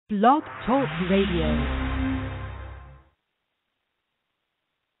Blog Talk Radio.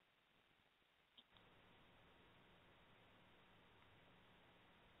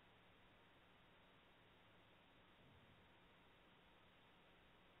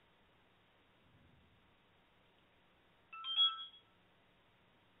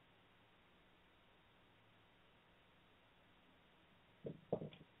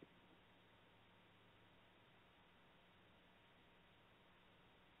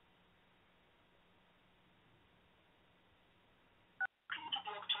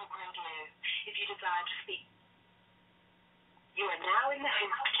 If you desire to speak, you are now in the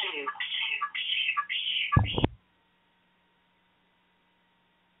host queue.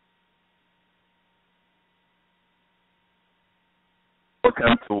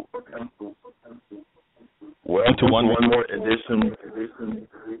 Welcome to one more edition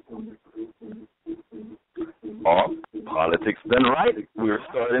of Politics Done Right. We're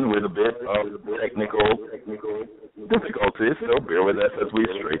starting with a bit of technical difficulties, so bear with us as we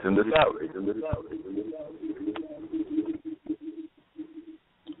straighten this out.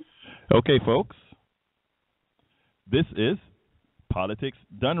 Okay, folks, this is Politics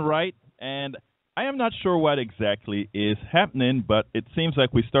Done Right, and I am not sure what exactly is happening, but it seems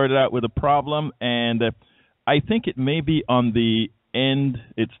like we started out with a problem, and I think it may be on the end.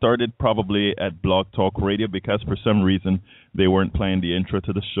 It started probably at Blog Talk Radio because for some reason they weren't playing the intro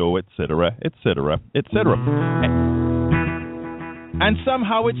to the show, etc., etc., etc. And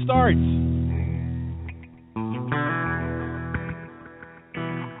somehow it starts.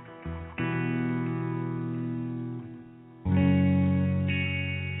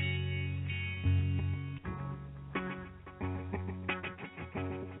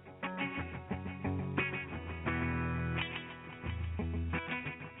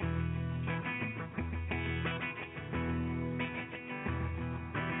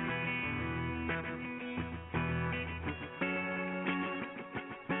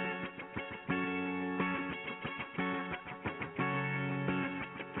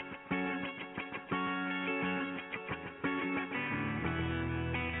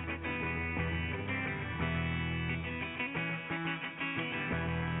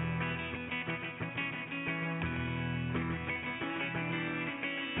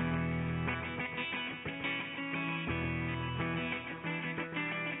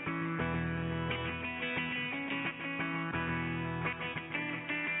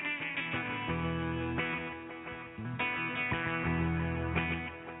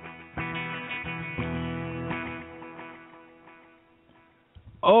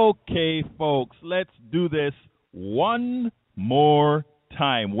 Okay, folks, let's do this one more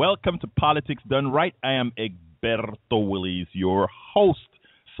time. Welcome to Politics Done Right. I am Egberto Willies, your host.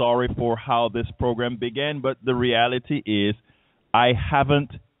 Sorry for how this program began, but the reality is I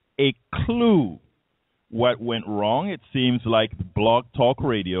haven't a clue what went wrong. It seems like Blog Talk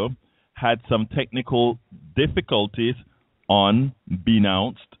Radio had some technical difficulties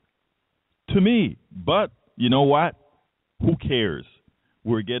unbeknownst to me. But you know what? Who cares?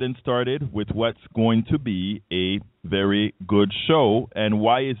 We're getting started with what's going to be a very good show. And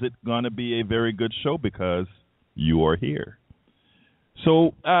why is it going to be a very good show? Because you are here.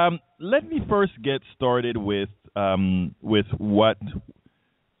 So let me first get started with why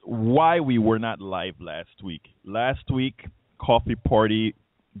we were not live last week. Last week, Coffee Party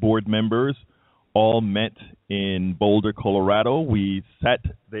board members all met in Boulder, Colorado. We sat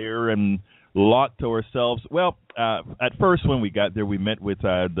there and locked ourselves. Well, at first when we got there, we met with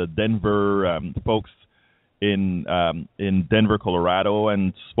the Denver folks in Denver, Colorado,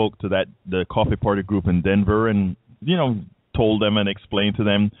 and spoke to the Coffee Party group in Denver, and told them and explained to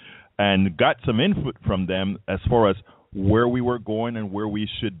them, and got some input from them as far as where we were going and where we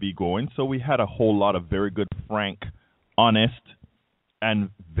should be going. So we had a whole lot of very good, frank, honest,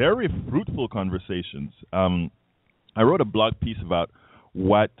 and very fruitful conversations. I wrote a blog piece about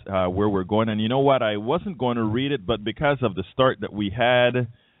where we're going, and you know what? I wasn't going to read it, but because of the start that we had,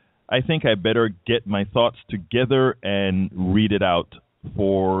 I think I better get my thoughts together and read it out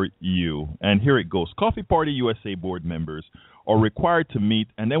for you. And here it goes. Coffee Party USA board members are required to meet,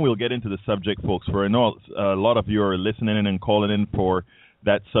 and then we'll get into the subject, folks, for I know a lot of you are listening in and calling in for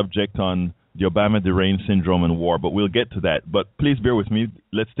that subject on the Obama deranged syndrome and war, but we'll get to that. But please bear with me.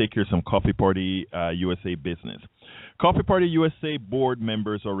 Let's take care of some Coffee Party USA business. Coffee Party USA board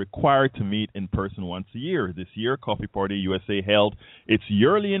members are required to meet in person once a year. This year, Coffee Party USA held its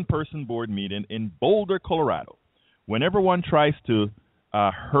yearly in-person board meeting in Boulder, Colorado. Whenever one tries to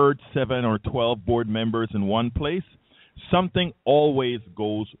herd 7 or 12 board members in one place, Something always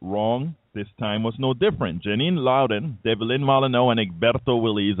goes wrong. This time was no different. Janine Loudon, Devlin Molyneux, and Egberto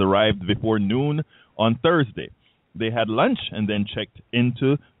Willies arrived before noon on Thursday. They had lunch and then checked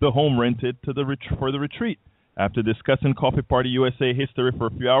into the home rented for the retreat. After discussing Coffee Party USA history for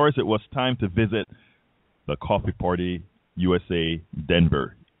a few hours, it was time to visit the Coffee Party USA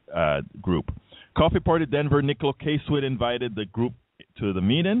Denver group. Coffee Party Denver, Nicola K-Swift invited the group to the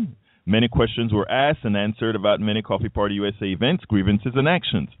meeting. Many questions were asked and answered about many Coffee Party USA events, grievances, and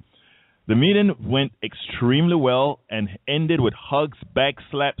actions. The meeting went extremely well and ended with hugs, back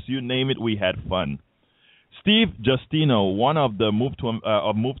slaps, you name it, we had fun. Steve Justino, one of the Move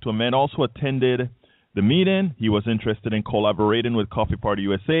to Amend, also attended the meeting. He was interested in collaborating with Coffee Party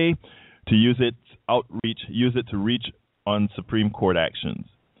USA to use it to reach on Supreme Court actions.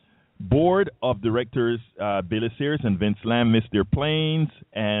 Board of Directors Billy Sears and Vince Lamb missed their planes,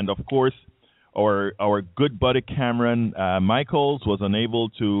 and of course, our good buddy Cameron Michaels was unable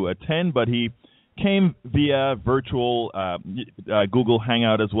to attend, but he came via virtual Google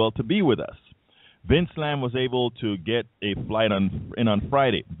Hangout as well to be with us. Vince Lamb was able to get a flight on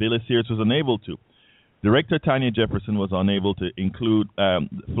Friday. Billy Sears was unable to. Director Tanya Jefferson was unable to include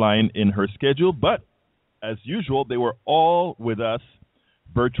flying in her schedule, but as usual, they were all with us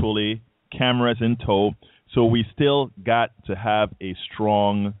virtually, cameras in tow, so we still got to have a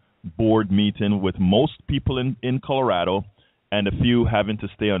strong board meeting with most people in Colorado and a few having to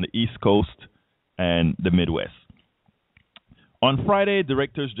stay on the East Coast and the Midwest. On Friday,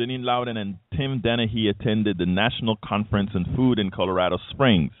 directors Janine Loudon and Tim Dennehy attended the National Conference on Food in Colorado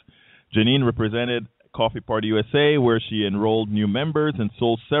Springs. Janine represented Coffee Party USA, where she enrolled new members and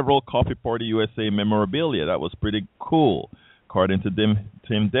sold several Coffee Party USA memorabilia. That was pretty cool, according to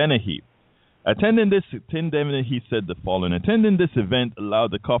Tim Dennehy. Tim Dennehy said the following: attending this event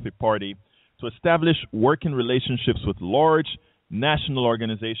allowed the Coffee Party to establish working relationships with large national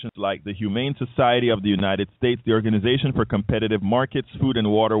organizations like the Humane Society of the United States, the Organization for Competitive Markets, Food and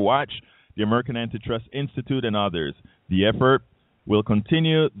Water Watch, the American Antitrust Institute, and others. The effort will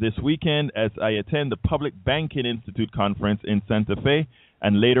continue this weekend as I attend the Public Banking Institute conference in Santa Fe,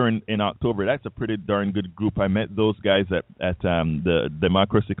 and later in October. That's a pretty darn good group. I met those guys at the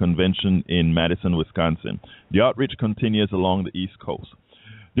Democracy Convention in Madison, Wisconsin. The outreach continues along the East Coast.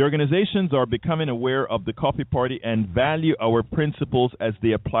 The organizations are becoming aware of the Coffee Party and value our principles as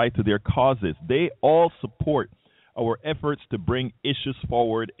they apply to their causes. They all support our efforts to bring issues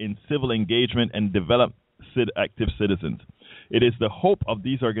forward in civil engagement and develop active citizens. It is the hope of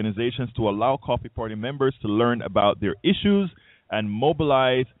these organizations to allow Coffee Party members to learn about their issues and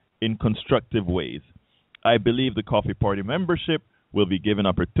mobilize in constructive ways. I believe the Coffee Party membership will be given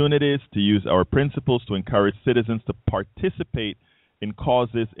opportunities to use our principles to encourage citizens to participate in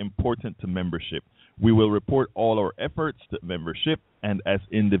causes important to membership. We will report all our efforts to membership, and as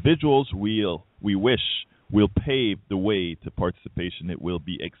individuals, we'll pave the way to participation. It will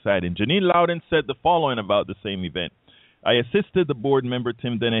be exciting. Janine Loudon said the following about the same event: I assisted the board member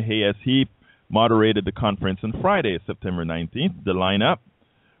Tim Dennehy as he moderated the conference on Friday, September 19th. The lineup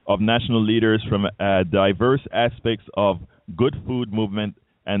of national leaders from diverse aspects of good food movement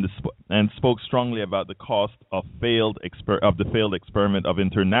and spoke strongly about the cost of the failed experiment of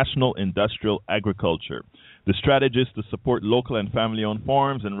international industrial agriculture, the strategies to support local and family-owned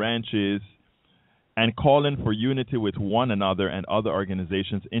farms and ranches, and calling for unity with one another and other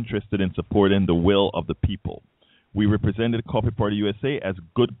organizations interested in supporting the will of the people. We represented Coffee Party USA as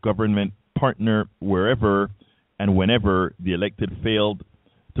good government partner wherever and whenever the elected failed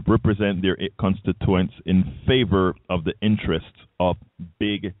to represent their constituents in favor of the interests of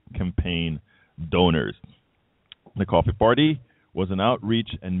big campaign donors. The Coffee Party was an outreach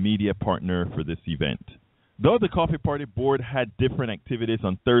and media partner for this event. Though the Coffee Party board had different activities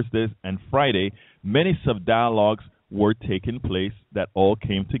on Thursdays and Friday, many sub-dialogues were taking place that all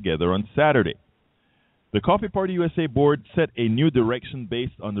came together on Saturday. The Coffee Party USA board set a new direction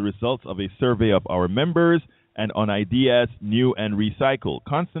based on the results of a survey of our members and on ideas new and recycled.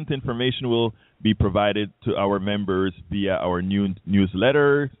 Constant information will be provided to our members via our new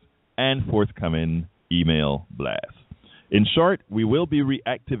newsletters and forthcoming email blasts. In short, we will be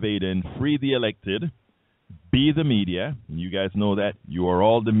reactivating Free the Elected, Be the Media. You guys know that. You are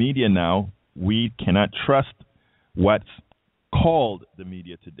all the media now. We cannot trust what's called the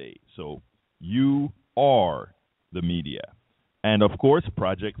media today. So you are the media. And, of course,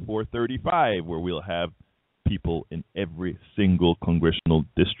 Project 435, where we'll have people in every single congressional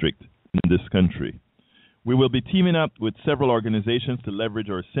district in this country. We will be teaming up with several organizations to leverage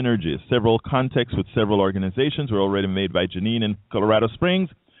our synergies. Several contacts with several organizations were already made by Janine in Colorado Springs.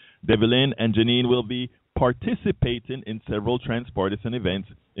 Devlin and Janine will be participating in several transpartisan events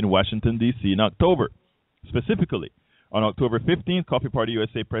in Washington, D.C. in October. Specifically, on October 15th, Coffee Party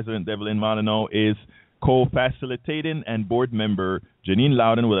USA President Devlin Molyneux is co-facilitating, and board member Janine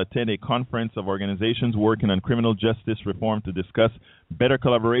Loudon will attend a conference of organizations working on criminal justice reform to discuss better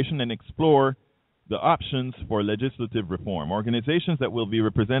collaboration and explore the options for legislative reform. Organizations that will be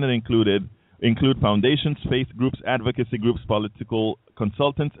represented include foundations, faith groups, advocacy groups, political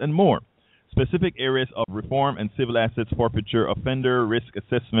consultants, and more. Specific areas of reform and civil assets forfeiture, offender risk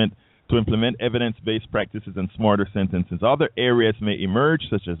assessment to implement evidence-based practices and smarter sentences. Other areas may emerge,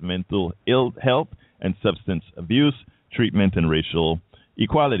 such as mental ill health and substance abuse, treatment, and racial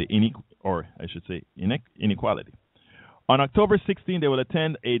equality, inequality. On October 16, they will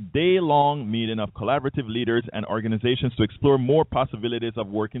attend a day-long meeting of collaborative leaders and organizations to explore more possibilities of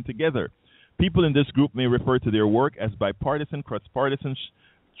working together. People in this group may refer to their work as bipartisan, cross-partisan,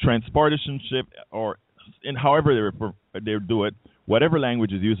 transpartisanship, or in however they do it. Whatever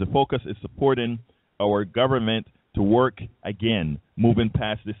language is used, the focus is supporting our government to work again, moving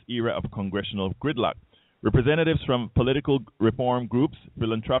past this era of congressional gridlock. Representatives from political reform groups,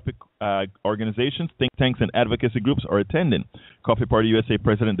 philanthropic organizations, think tanks, and advocacy groups are attending. Coffee Party USA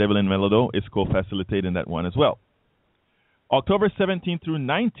President Devlin Molyneux is co-facilitating that one as well. October 17th through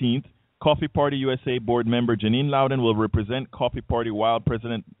 19th, Coffee Party USA board member Janine Loudon will represent Coffee Party while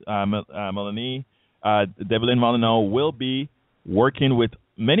President Devlin Molyneux will be working with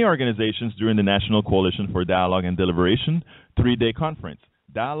many organizations during the National Coalition for Dialogue and Deliberation 3-day conference.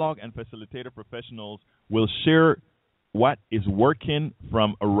 Dialogue and facilitator professionals will share what is working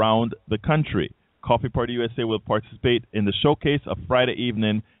from around the country. Coffee Party USA will participate in the showcase of Friday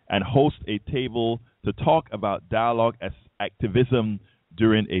evening and host a table to talk about dialogue as activism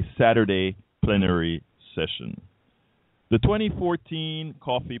during a Saturday plenary session. The 2014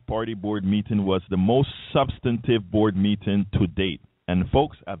 Coffee Party board meeting was the most substantive board meeting to date, and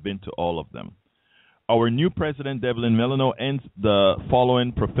folks, I've been to all of them. Our new president, Devlin Molyneux, ends the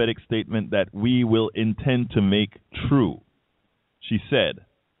following prophetic statement that we will intend to make true. She said,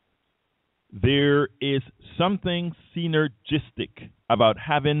 "There is something synergistic about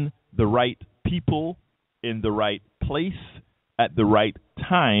having the right people in the right place at the right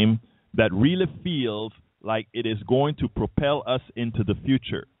time that really feels like it is going to propel us into the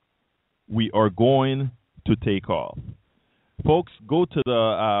future. We are going to take off." Folks, go to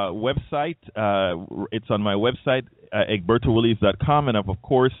the website. It's on my website, egbertowillies.com, and of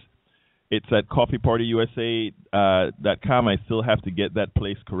course, it's at coffeepartyusa.com. I still have to get that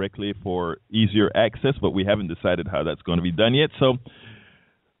place correctly for easier access, but we haven't decided how that's going to be done yet. So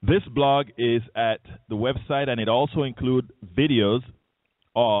this blog is at the website, and it also includes videos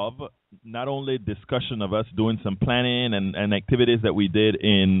of not only discussion of us doing some planning and activities that we did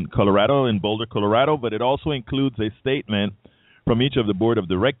in Colorado, in Boulder, Colorado, but it also includes a statement from each of the board of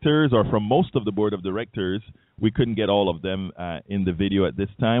directors, or from most of the board of directors. We couldn't get all of them in the video at this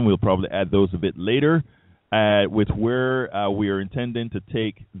time. We'll probably add those a bit later, with where we are intending to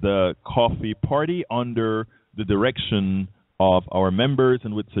take the Coffee Party under the direction of our members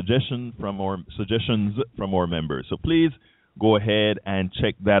and with suggestions from our members. So please go ahead and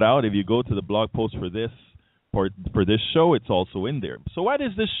check that out. If you go to the blog post for this show, it's also in there. So what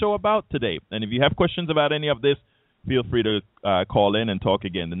is this show about today? And if you have questions about any of this, feel free to call in and talk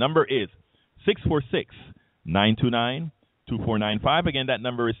again. The number is 646-929-2495. Again, that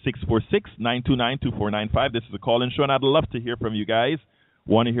number is 646-929-2495. This is a call-in show, and I'd love to hear from you guys.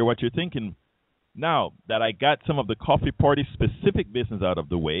 Want to hear what you're thinking. Now that I got some of the Coffee Party specific business out of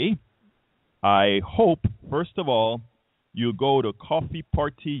the way, I hope, first of all, you go to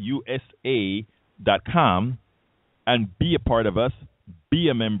coffeepartyusa.com and be a part of us, be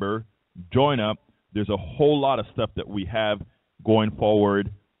a member, join up. There's a whole lot of stuff that we have going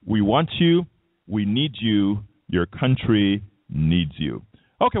forward. We want you. We need you. Your country needs you.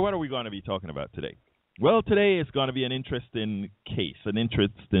 Okay, what are we going to be talking about today? Well, today is going to be an interesting case, an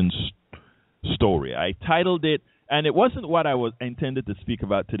interesting story. I titled it, and it wasn't what I was intended to speak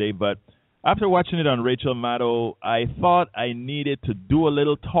about today, but after watching it on Rachel Maddow, I thought I needed to do a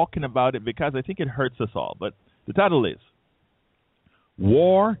little talking about it because I think it hurts us all. But the title is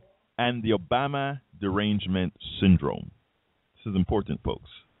War and the Obama Derangement Syndrome. This is important,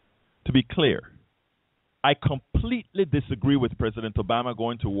 folks. To be clear, I completely disagree with President Obama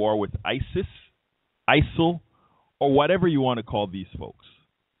going to war with ISIS, ISIL, or whatever you want to call these folks.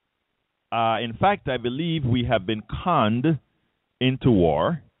 In fact, I believe we have been conned into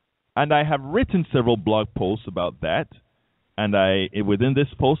war, and I have written several blog posts about that. And within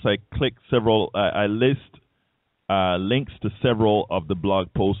this post, I list links to several of the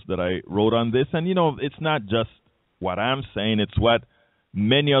blog posts that I wrote on this. And, it's not just what I'm saying, it's what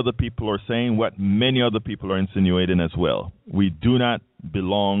many other people are saying, what many other people are insinuating as well. We do not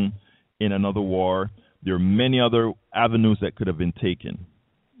belong in another war. There are many other avenues that could have been taken.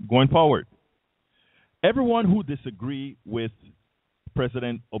 Going forward, everyone who disagree with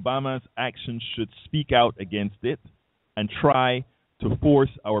President Obama's actions should speak out against it and try to force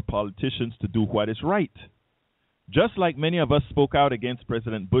our politicians to do what is right. Just like many of us spoke out against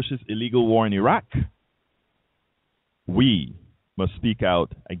President Bush's illegal war in Iraq, we must speak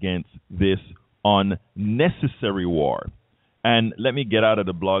out against this unnecessary war. And let me get out of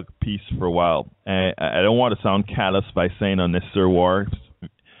the blog piece for a while. I don't want to sound callous by saying unnecessary war.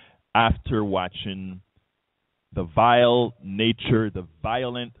 After watching the vile nature, the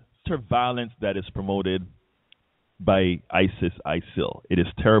violent surveillance that is promoted by ISIS, ISIL. It is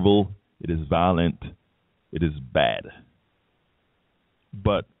terrible. It is violent. It is bad.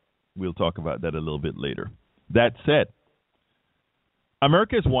 But we'll talk about that a little bit later. That said,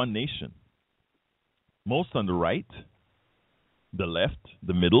 America is one nation. Most on the right, the left,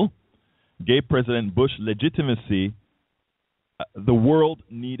 the middle, gave President Bush legitimacy the world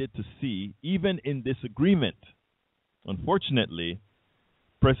needed to see, even in disagreement. Unfortunately,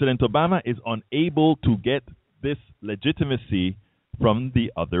 President Obama is unable to get this legitimacy from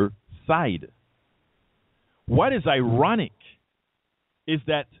the other side. What is ironic is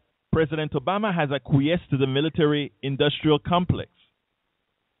that President Obama has acquiesced to the military-industrial complex.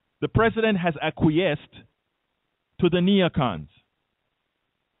 The president has acquiesced to the neocons.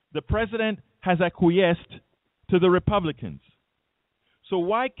 The president has acquiesced to the Republicans. So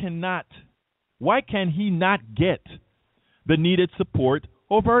why can he not get the needed support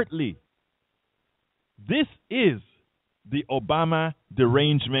overtly? This is the Obama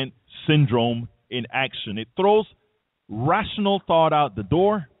derangement syndrome in action. It throws rational thought out the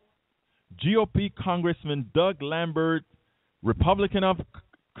door. GOP Congressman Doug Lamborn, Republican of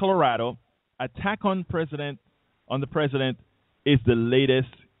Colorado, attack on the president is the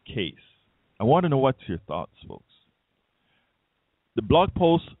latest case. I want to know what's your thoughts, folks. The blog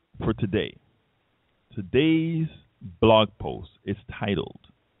post for today's blog post is titled,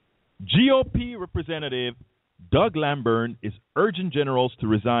 GOP Representative Doug Lamborn is urging generals to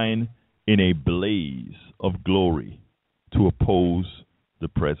resign in a blaze of glory to oppose the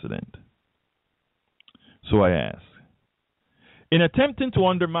president. So I ask, in attempting to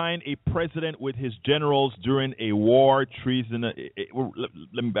undermine a president with his generals during a war, treason,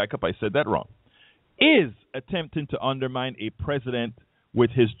 let me back up, I said that wrong. Is attempting to undermine a president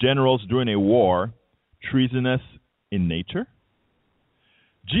with his generals during a war treasonous in nature?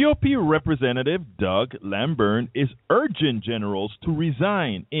 GOP Representative Doug Lamborn is urging generals to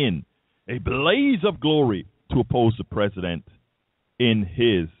resign in a blaze of glory to oppose the president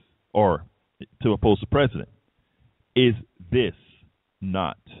Is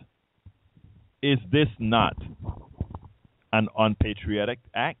this not an unpatriotic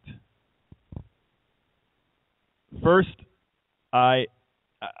act? First, I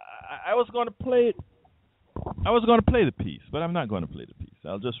was going to play it. I was going to play the piece, but I'm not going to play the piece.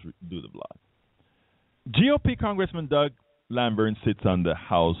 I'll just do the blog. GOP Congressman Doug Lamborn sits on the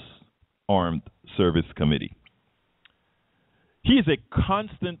House Armed Service Committee. He is a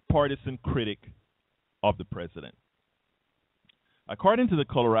constant partisan critic of the president. According to the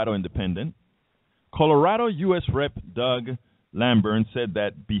Colorado Independent, Colorado U.S. Rep. Doug Lamborn said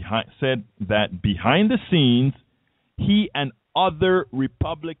that behind the scenes, he and other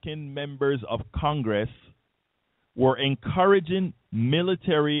Republican members of Congress were encouraging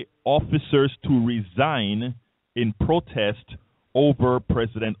military officers to resign in protest over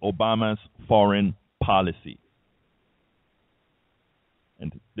President Obama's foreign policy.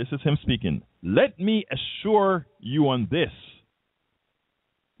 And this is him speaking. Let me assure you on this,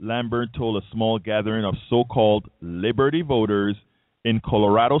 Lamborn told a small gathering of so-called Liberty voters in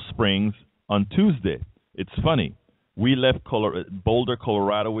Colorado Springs on Tuesday. It's funny. We left Boulder,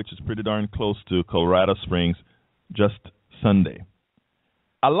 Colorado, which is pretty darn close to Colorado Springs, just Sunday.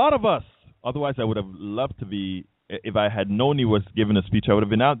 A lot of us, otherwise I would have loved to be, if I had known he was giving a speech, I would have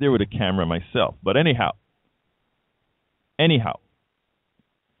been out there with a camera myself. But anyhow,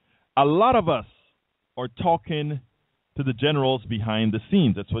 a lot of us are talking to the generals behind the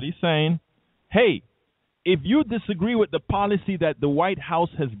scenes. That's what he's saying. Hey, if you disagree with the policy that the White House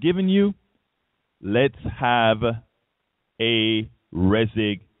has given you, let's have a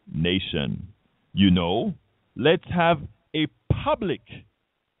resignation. Let's have a public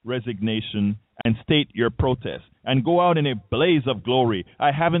resignation and state your protest and go out in a blaze of glory.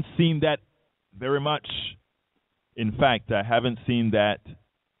 I haven't seen that very much In fact, I haven't seen that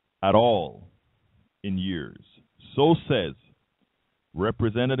at all in years. So says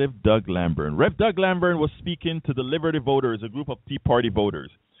Representative Doug Lamborn. Rep. Doug Lamborn was speaking to the Liberty voters, a group of Tea Party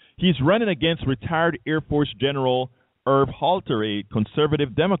voters. He's running against retired Air Force General Irv Halter, a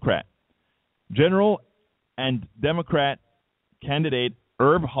conservative Democrat. General and Democrat candidate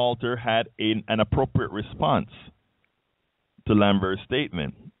Irv Halter had an appropriate response to Lambert's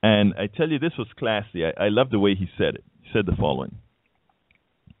statement. And I tell you, this was classy. I love the way he said it. He said the following.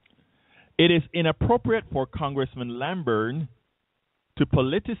 It is inappropriate for Congressman Lamborn to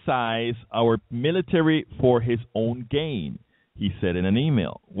politicize our military for his own gain, he said in an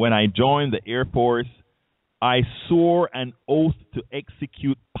email. When I joined the Air Force, I swore an oath to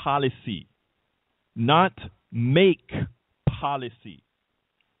execute policy, not make policy.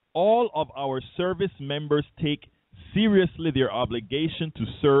 All of our service members take seriously their obligation to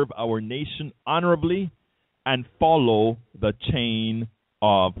serve our nation honorably and follow the chain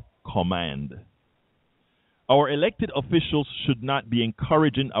of command. Our elected officials should not be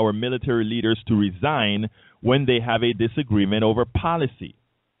encouraging our military leaders to resign when they have a disagreement over policy.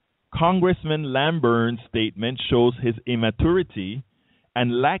 Congressman Lamborn's statement shows his immaturity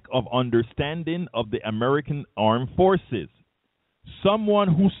and lack of understanding of the American Armed Forces. Someone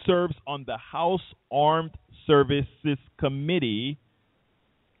who serves on the House Armed Services Committee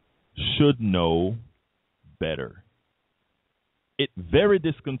should know better. It's very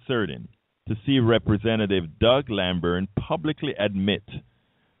disconcerting to see Representative Doug Lamborn publicly admit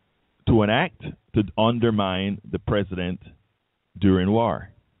to an act to undermine the president during war.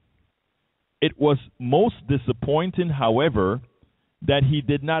 It was most disappointing, however, that he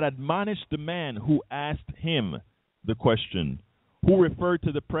did not admonish the man who asked him the question, who referred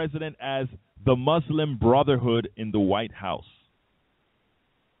to the president as the Muslim Brotherhood in the White House.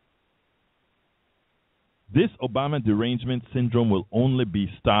 This Obama derangement syndrome will only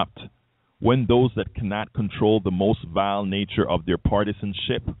be stopped when those that cannot control the most vile nature of their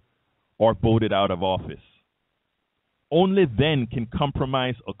partisanship are voted out of office. Only then can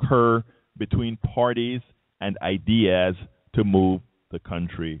compromise occur between parties and ideas to move the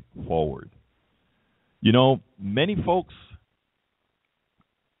country forward. You know, many folks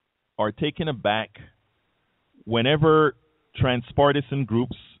are taken aback whenever transpartisan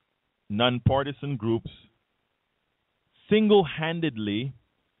groups, nonpartisan groups, single-handedly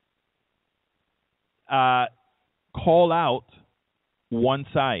call out one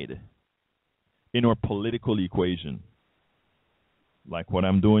side in our political equation, like what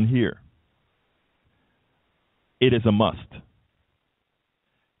I'm doing here. It is a must.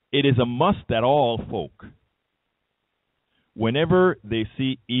 It is a must that all folk, whenever they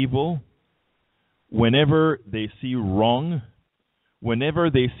see evil, whenever they see wrong, whenever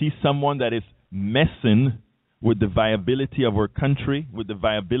they see someone that is messing with the viability of our country, with the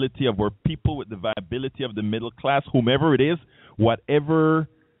viability of our people, with the viability of the middle class, whomever it is, whatever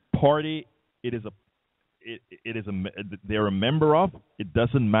party they're a member of, it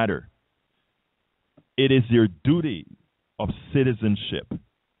doesn't matter. It is your duty of citizenship.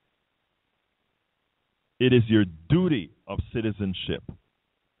 It is your duty of citizenship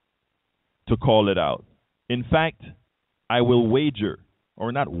to call it out. In fact, I will wager,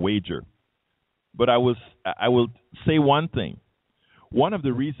 or not wager, but I will say one thing. One of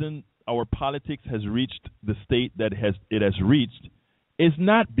the reasons our politics has reached the state that it has reached is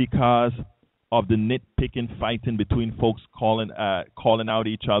not because of the nitpicking, fighting between folks calling out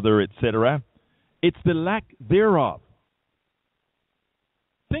each other, etc. It's the lack thereof.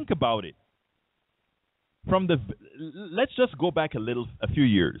 Think about it. Let's just go back a few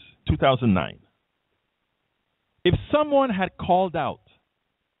years, 2009. If someone had called out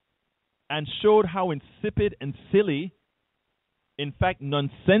and showed how insipid and silly, in fact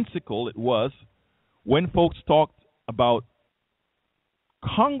nonsensical it was, when folks talked about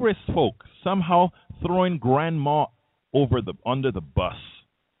Congress folk somehow throwing grandma under the bus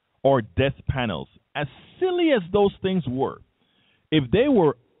or death panels, as silly as those things were, if they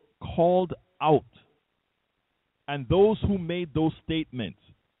were called out and those who made those statements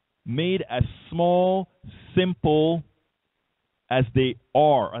made as small, simple as they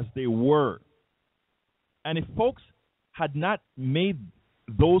were, and if folks had not made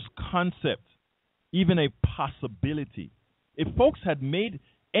those concepts even a possibility, if folks had made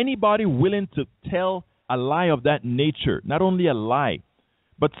anybody willing to tell a lie of that nature, not only a lie,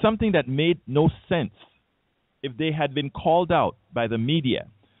 but something that made no sense, if they had been called out by the media,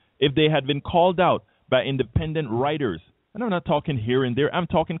 if they had been called out by independent writers, and I'm not talking here and there, I'm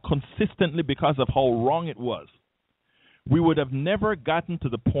talking consistently because of how wrong it was, we would have never gotten to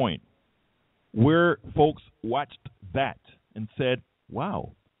the point where folks watched that and said,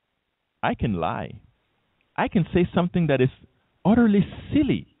 wow, I can lie. I can say something that is utterly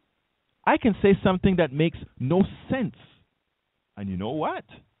silly. I can say something that makes no sense. And you know what?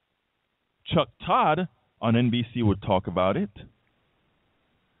 Chuck Todd on NBC would talk about it.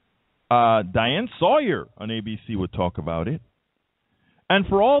 Diane Sawyer on ABC would talk about it. And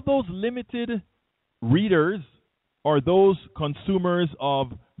for all those limited readers or those consumers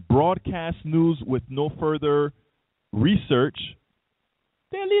of broadcast news with no further research,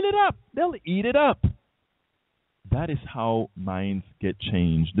 they'll eat it up. They'll eat it up. That is how minds get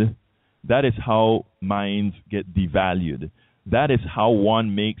changed. That is how minds get devalued. That is how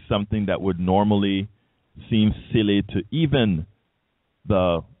one makes something that would normally seem silly to even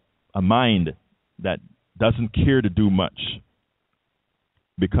a mind that doesn't care to do much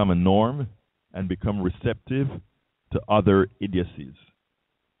become a norm and become receptive to other idiocies.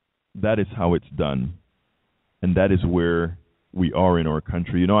 That is how it's done. And that is where we are in our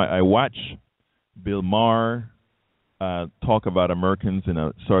country. You know, I watch Bill Maher talk about Americans in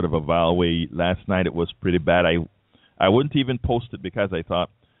a sort of a vile way. Last night it was pretty bad. I wouldn't even post it because I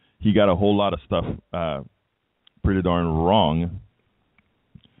thought he got a whole lot of stuff pretty darn wrong.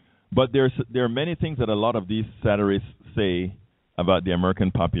 But there are many things that a lot of these satirists say about the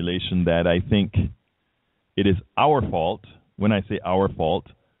American population that I think it is our fault. When I say our fault,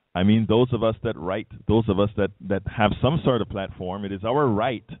 I mean those of us that write, those of us that have some sort of platform. It is our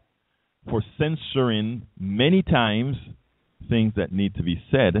right for censoring many times things that need to be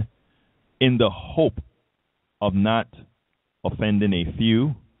said in the hope of not offending a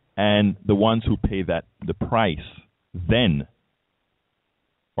few, and the ones who pay the price then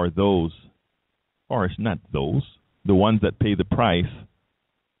are those, or it's not those, the ones that pay the price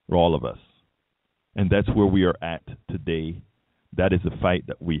are all of us. And that's where we are at today. That is the fight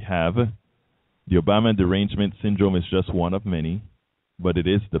that we have. The Obama derangement syndrome is just one of many, but it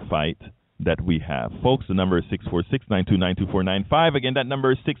is the fight that we have. Folks, the number is 646-929-2495. Again, that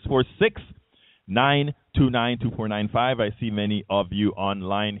number is 646-929-2495. I see many of you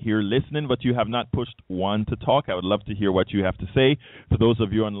online here listening, but you have not pushed one to talk. I would love to hear what you have to say. For those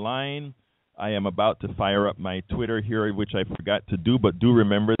of you online, I am about to fire up my Twitter here, which I forgot to do, but do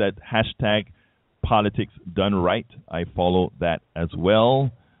remember that hashtag politics done right. I follow that as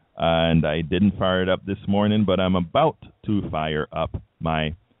well, and I didn't fire it up this morning, but I'm about to fire up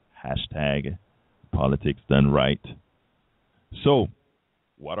my hashtag politics done right. So,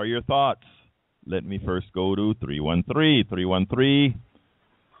 what are your thoughts? Let me first go to 313.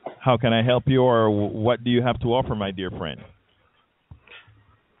 How can I help you, or what do you have to offer, my dear friend?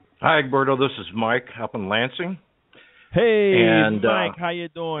 Hi, Egberto. This is Mike up in Lansing. Hey, and, Mike. How you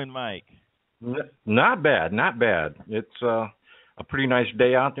doing, Mike? Not bad. It's a pretty nice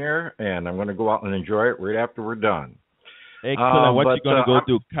day out there, and I'm going to go out and enjoy it right after we're done. Excellent. What you going to go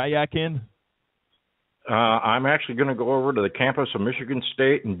do? Kayaking? I'm actually going to go over to the campus of Michigan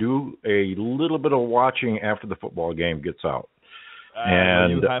State and do a little bit of watching after the football game gets out.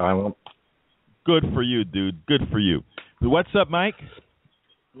 Good for you, dude. Good for you. What's up, Mike?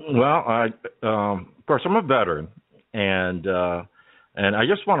 Well, of course, I'm a veteran, and I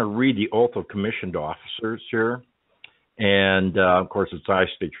just want to read the oath of commissioned officers here. And, of course, it's I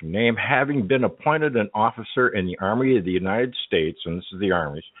state your name. Having been appointed an officer in the Army of the United States, and this is the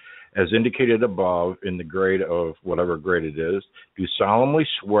Army's, as indicated above in the grade of whatever grade it is, do solemnly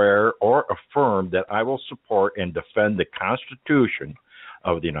swear or affirm that I will support and defend the Constitution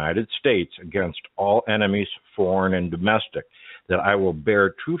of the United States against all enemies, foreign and domestic, that I will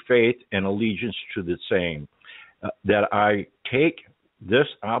bear true faith and allegiance to the same, that I take this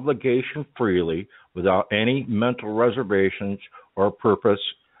obligation freely without any mental reservations or purpose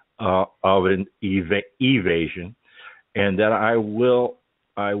of an evasion, and that I will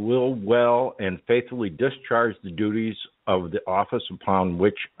well and faithfully discharge the duties of the office upon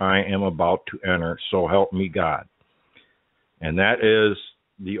which I am about to enter. So help me God. And that is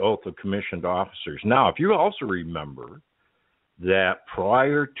the oath of commissioned officers. Now, if you also remember that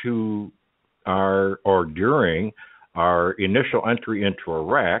prior to during our initial entry into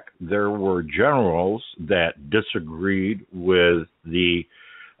Iraq, there were generals that disagreed with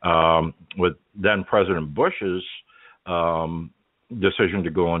with then President Bush's decision to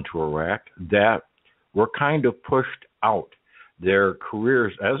go into Iraq, that were kind of pushed out. Their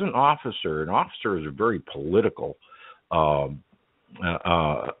careers as an officer is a very political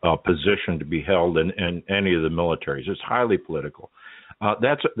position to be held in any of the militaries. It's highly political.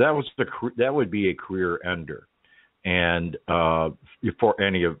 That would be a career ender, and for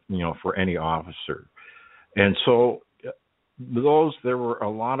any officer. And so there were a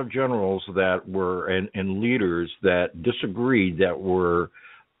lot of generals that were and leaders that disagreed, that were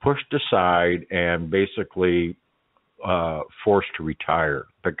pushed aside and basically forced to retire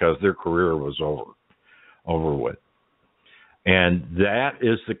because their career was over with. And that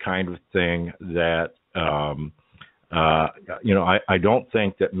is the kind of thing that I don't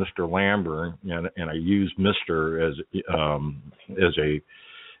think that Mr. Lamborn, and I use Mr. as a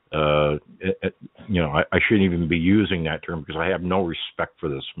I shouldn't even be using that term because I have no respect for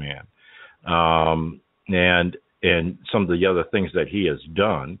this man, and some of the other things that he has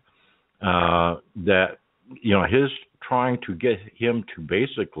done. That his trying to get him to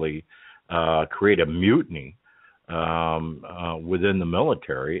basically create a mutiny within the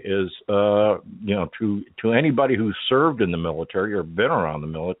military is, to anybody who's served in the military or been around the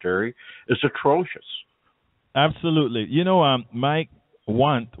military, is atrocious. Absolutely. Mike,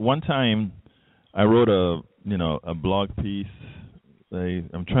 one time I wrote a blog piece.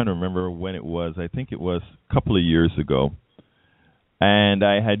 I'm trying to remember when it was. I think it was a couple of years ago. And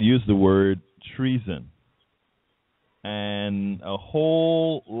I had used the word treason. And a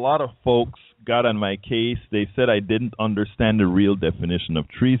whole lot of folks got on my case. They said I didn't understand the real definition of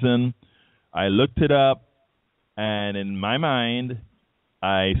treason. I looked it up, and in my mind,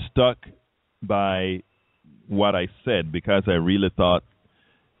 I stuck by what I said because I really thought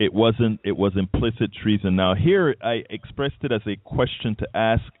it was implicit treason. Now, here I expressed it as a question to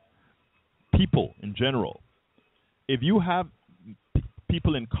ask people in general. If you have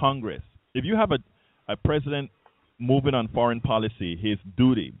people in Congress, if you have a president moving on foreign policy, his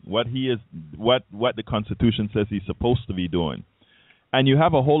duty, what the Constitution says he's supposed to be doing, and you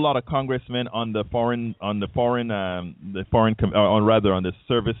have a whole lot of congressmen on the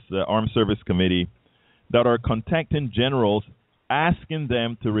Armed Service Committee that are contacting generals, asking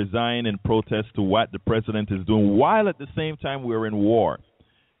them to resign in protest to what the president is doing, while at the same time we're in war.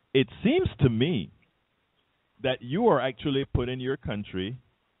 It seems to me that you are actually putting your country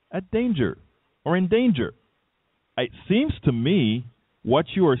at danger or in danger. It seems to me what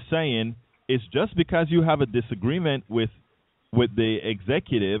you are saying is just because you have a disagreement with the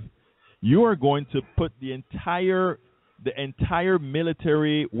executive, you are going to put the entire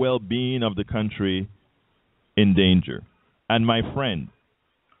military well-being of the country in danger. And my friend,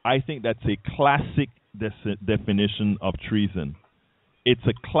 I think that's a classic definition of treason. It's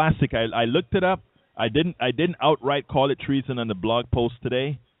a classic. I looked it up. I didn't outright call it treason on the blog post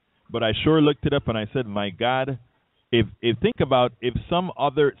today, but I sure looked it up and I said, my God, if some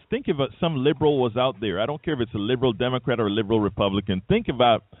liberal was out there, I don't care if it's a liberal Democrat or a liberal Republican, think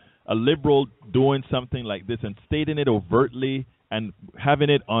about a liberal doing something like this and stating it overtly and having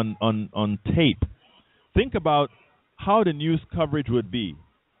it on tape. Think about how the news coverage would be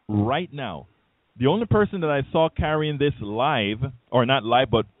right now. The only person that I saw carrying this live, or not live,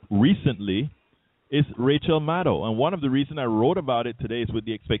 but recently, is Rachel Maddow. And one of the reasons I wrote about it today is with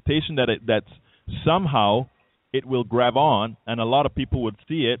the expectation that somehow it will grab on and a lot of people would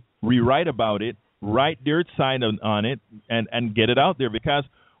see it, rewrite about it, write their side on it, and get it out there. Because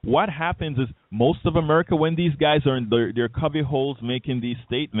what happens is most of America, when these guys are in their cubby holes making these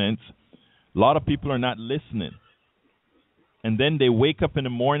statements, a lot of people are not listening. And then they wake up in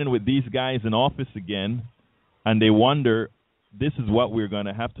the morning with these guys in office again, and they wonder, this is what we're going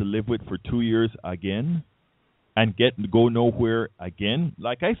to have to live with for 2 years again and go nowhere again.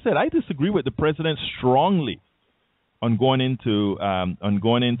 Like I said, I disagree with the president strongly on going into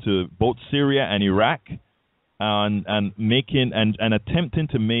both Syria and Iraq and attempting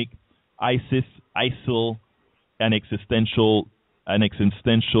to make ISIL an existential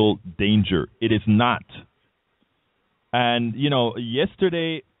danger. It is not. And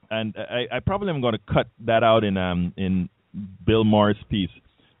yesterday, and I probably am going to cut that out in Bill Maher's piece.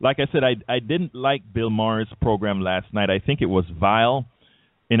 Like I said, I didn't like Bill Maher's program last night. I think it was vile.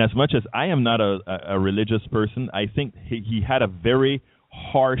 In as much as I am not a religious person, I think he had a very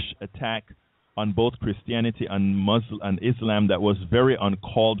harsh attack on both Christianity and Muslim and Islam that was very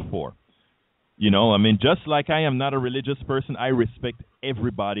uncalled for. Just like I am not a religious person, I respect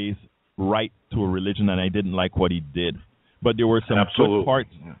everybody's right to a religion, and I didn't like what he did. But there were some good parts.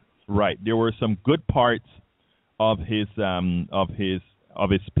 Right, there were some good parts of his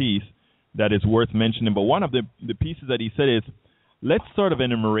piece that is worth mentioning. But one of the pieces that he said is, let's sort of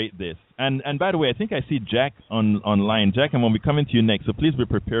enumerate this. And by the way, I think I see Jack online. Jack, I'm going to be coming to you next, so please be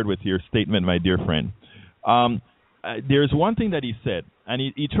prepared with your statement, my dear friend. There's one thing that he said, and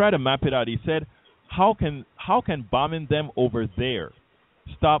he tried to map it out. He said, how can bombing them over there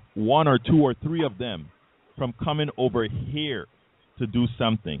stop one or two or three of them from coming over here to do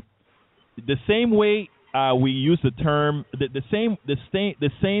something? The same way we use the term the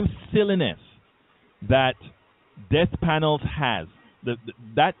same silliness that death panels has.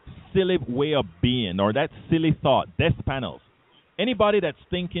 That silly way of being, or that silly thought, death panels. Anybody that's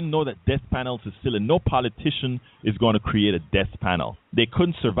thinking know that death panels is silly. No politician is going to create a death panel. They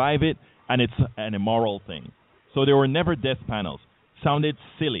couldn't survive it, and it's an immoral thing. So there were never death panels. Sounded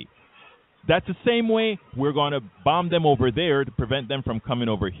silly. That's the same way we're going to bomb them over there to prevent them from coming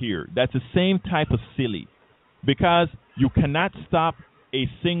over here. That's the same type of silly, because you cannot stop a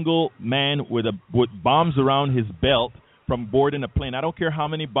single man with bombs around his belt from boarding a plane. I don't care how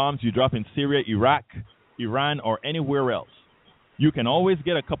many bombs you drop in Syria, Iraq, Iran, or anywhere else. You can always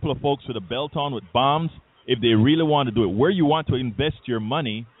get a couple of folks with a belt on with bombs if they really want to do it. Where you want to invest your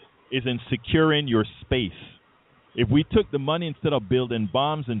money is in securing your space. If we took the money instead of building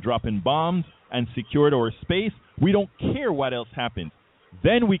bombs and dropping bombs and secured our space, we don't care what else happens.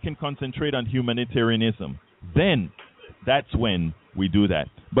 Then we can concentrate on humanitarianism. Then that's when we do that.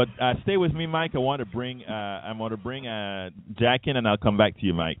 But stay with me, Mike. I want to bring Jack in, and I'll come back to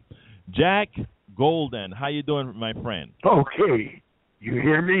you, Mike. Jack Golden, how you doing, my friend? Okay. You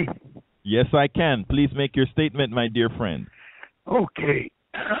hear me? Yes, I can. Please make your statement, my dear friend. Okay.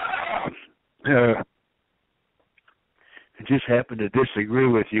 I just happen to disagree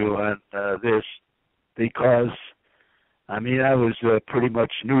with you on this because, I was pretty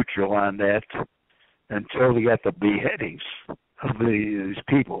much neutral on that until we got the beheadings of these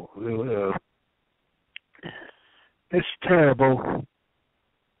people. It's terrible.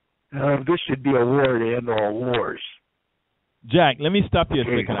 This should be a war to end all wars. Jack, let me stop you a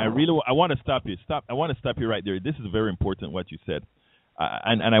second. I want to stop you. I want to stop you right there. This is very important what you said,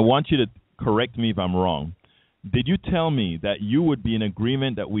 and I want you to correct me if I'm wrong. Did you tell me that you would be in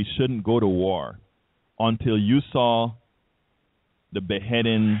agreement that we shouldn't go to war until you saw the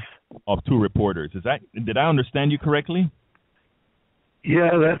beheading of two reporters? Did I understand you correctly?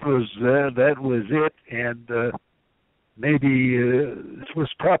 Yeah, that was it, and maybe this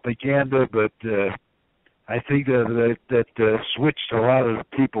was propaganda, but I think that switched a lot of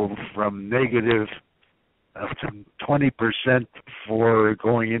people from negative to 20% for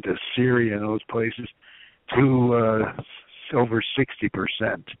going into Syria and those places to over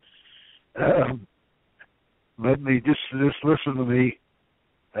 60%. Let me just listen to me.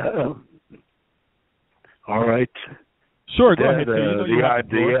 All right. Sure, go ahead. I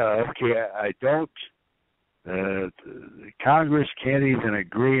don't. Congress can't even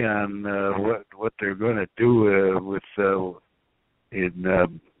agree on what they're going to do with in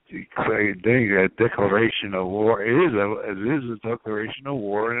doing a declaration of war. It is a declaration of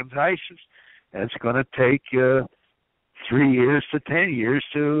war against ISIS. And it's going to take 3 years to 10 years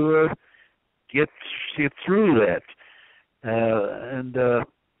to get through that.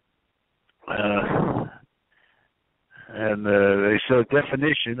 They said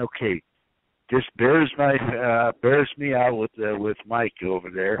definition. Okay, just bears me out with Mike over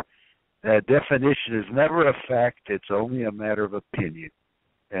there. Definition is never a fact; it's only a matter of opinion.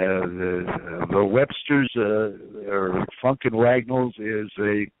 The Webster's or Funk and Wagnalls is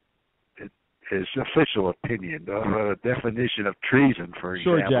official opinion of a definition of treason, for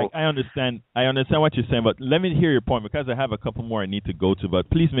example. Sure, Jack. I understand what you're saying, but let me hear your point because I have a couple more I need to go to. But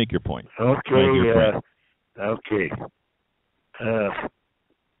please make your point. Okay. Okay.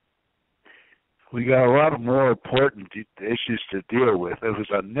 We got a lot of more important issues to deal with. It was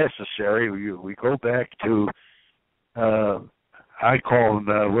unnecessary. We go back to I call them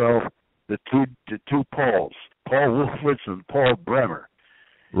the two Pauls, Paul Wolfowitz and Paul Bremer.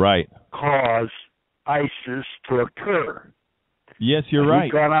 Right. Cause ISIS to occur. Yes, you're right.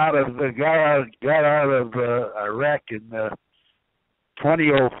 We got out of Iraq in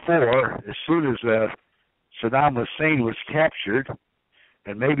 2004 as soon as Saddam Hussein was captured,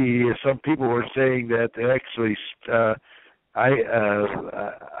 and maybe some people were saying that actually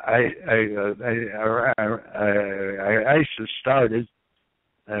ISIS started.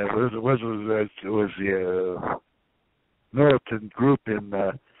 It was the militant group in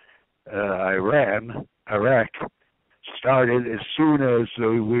Iraq started as soon as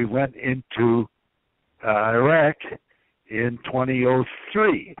we went into Iraq in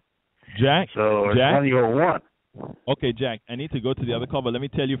 2003. Jack? 2001. Okay, Jack, I need to go to the other call, but let me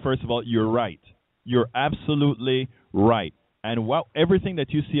tell you, first of all, you're right. You're absolutely right. And everything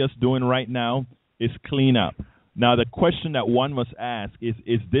that you see us doing right now is cleanup. Now, the question that one must ask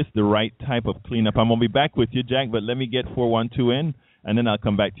is this the right type of cleanup? I'm going to be back with you, Jack, but let me get 412 in, and then I'll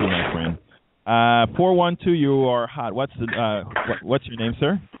come back to you, my friend. 412, you are hot. What's your name,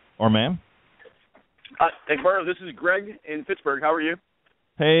 sir? Or ma'am? Hey, Barrow, this is Greg in Pittsburgh. How are you?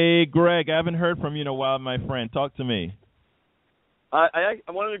 Hey, Greg, I haven't heard from you in a while, my friend. Talk to me. I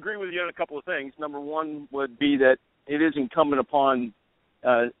want to agree with you on a couple of things. Number one would be that it is incumbent upon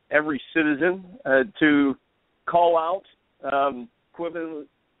every citizen to call out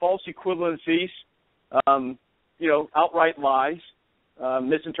false equivalencies, outright lies,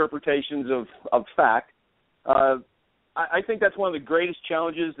 misinterpretations of fact. I think that's one of the greatest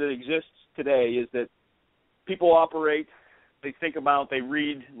challenges that exists today is that people operate, they think about, they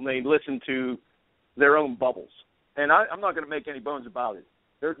read, and they listen to their own bubbles. And I'm not going to make any bones about it.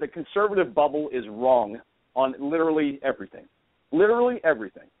 The conservative bubble is wrong on literally everything. Literally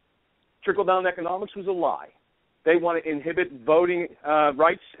everything. Trickle-down economics was a lie. They want to inhibit voting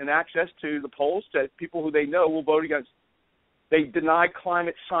rights and access to the polls to people who they know will vote against. They deny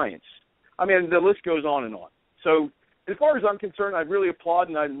climate science. I mean, the list goes on and on. So as far as I'm concerned, I really applaud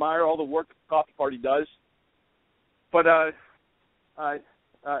and I admire all the work the Coffee Party does. But I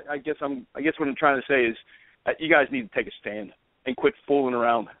guess what I'm trying to say is you guys need to take a stand and quit fooling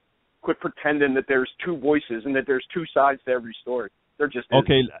around. Quit pretending that there's two voices and that there's two sides to every story. There just isn't.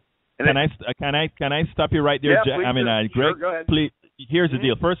 Okay. Can I stop you right there, yeah, Jack? Please, I mean, sure, Greg, go ahead. please. Here's the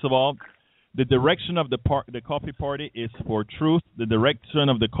deal. First of all, the direction of the Coffee Party is for truth. The direction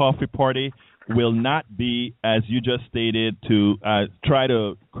of the Coffee Party will not be, as you just stated, to try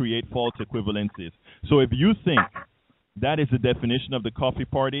to create false equivalencies. So if you think that is the definition of the Coffee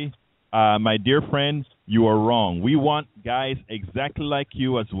Party, my dear friend, you are wrong. We want guys exactly like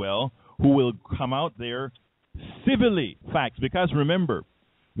you as well who will come out there civilly, facts. Because remember,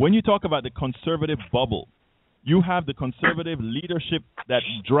 when you talk about the conservative bubble, you have the conservative leadership that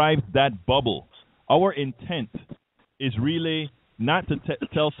drives that bubble. Our intent is really not to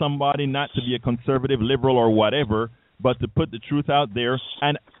tell somebody not to be a conservative, liberal, or whatever, but to put the truth out there.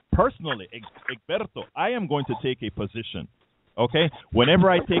 And personally, Egberto, I am going to take a position. Okay? Whenever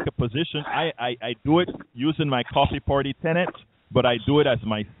I take a position, I do it using my Coffee Party tenets, but I do it as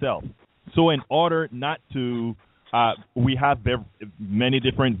myself. So in order not to, we have many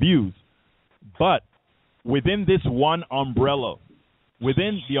different views. But within this one umbrella,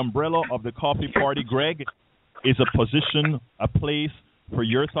 within the umbrella of the Coffee Party, Greg, is a position, a place for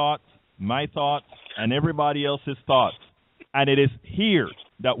your thoughts, my thoughts, and everybody else's thoughts. And it is here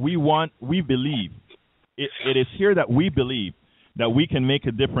that we believe, it is here that we believe that we can make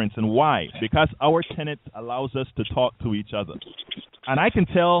a difference. And why? Because our tenets allows us to talk to each other. And I can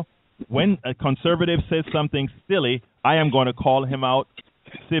tell when a conservative says something silly, I am going to call him out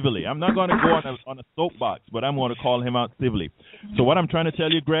civilly. I'm not going to go on a soapbox, but I'm going to call him out civilly. So what I'm trying to tell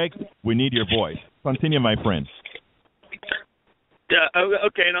you, Greg, we need your voice. Continue, my friend. Yeah.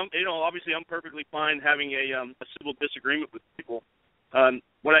 Okay. And obviously, I'm perfectly fine having a civil disagreement with people.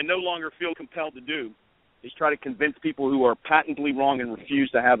 What I no longer feel compelled to do is try to convince people who are patently wrong and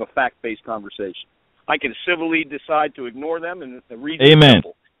refuse to have a fact-based conversation. I can civilly decide to ignore them, and the reason is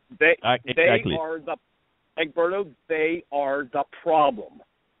simple. Exactly. They are Egberto, they are the problem.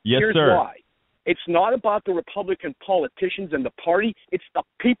 Yes, Here's sir. why. It's not about the Republican politicians and the party. It's the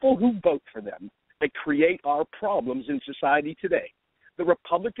people who vote for them that create our problems in society today. The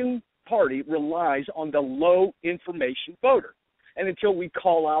Republican Party relies on the low information voter. And until we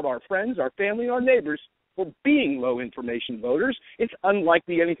call out our friends, our family, our neighbors for being low information voters, it's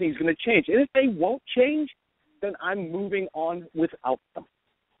unlikely anything's going to change. And if they won't change, then I'm moving on without them.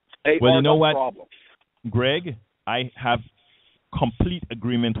 They well, are you know the what, problem. Greg, I have complete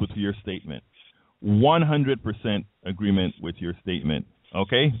agreement with your statement. 100% agreement with your statement.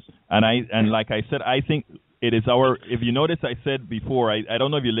 Okay? And like I said, I think it is if you notice I said before, I don't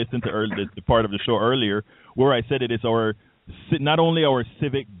know if you listened to the part of the show earlier, where I said it is not only our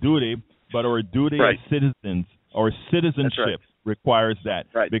civic duty, but our duty as citizens. Our citizenship requires that.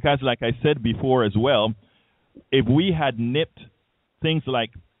 Right. Because like I said before as well, if we had nipped things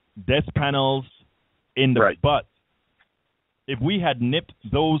like death panels in the butt, if we had nipped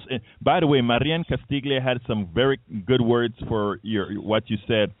those, by the way, Marianne Castiglia had some very good words for what you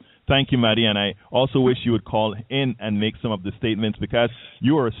said. Thank you, Marianne. I also wish you would call in and make some of the statements because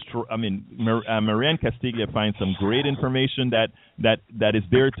you are. Marianne Castiglia finds some great information that is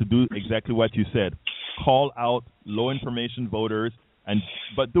there to do exactly what you said. Call out low information voters,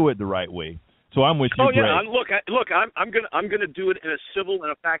 but do it the right way. So I'm with you, Greg. I'm gonna do it in a civil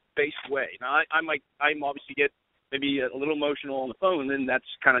and a fact-based way. Now, I'm obviously get maybe a little emotional on the phone, and that's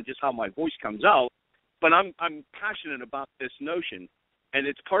kind of just how my voice comes out. But I'm passionate about this notion, and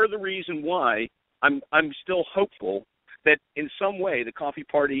it's part of the reason why I'm still hopeful that in some way the Coffee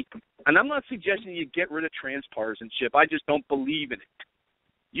Party, and I'm not suggesting you get rid of transpartisanship. I just don't believe in it.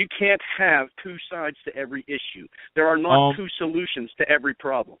 You can't have two sides to every issue. There are not two solutions to every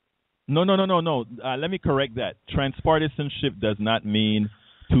problem. No. Let me correct that. Transpartisanship does not mean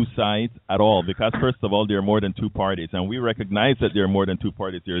two sides at all, because first of all, there are more than two parties, and we recognize that there are more than two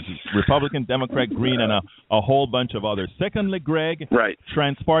parties. There's Republican, Democrat, Green, and a whole bunch of others. Secondly, Greg, right?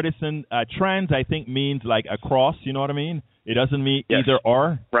 Transpartisan, trans, I think, means like across. You know what I mean? It doesn't mean either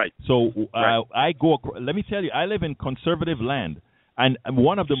or. Right. So let me tell you, I live in conservative land. And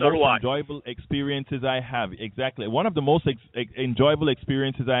one of the most enjoyable experiences I have, one of the most enjoyable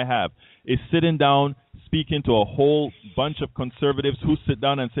experiences I have is sitting down, speaking to a whole bunch of conservatives who sit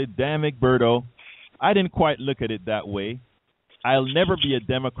down and say, damn it, Berto, I didn't quite look at it that way. I'll never be a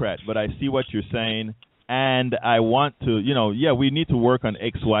Democrat, but I see what you're saying, and I want to, we need to work on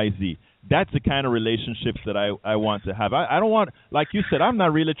X, Y, Z. That's the kind of relationships that I want to have. I don't want, like you said, I'm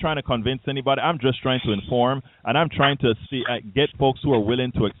not really trying to convince anybody. I'm just trying to inform, and I'm trying to get folks who are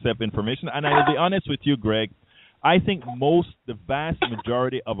willing to accept information. And I will be honest with you, Greg, I think the vast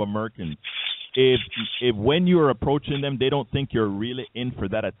majority of Americans, if when you're approaching them, they don't think you're really in for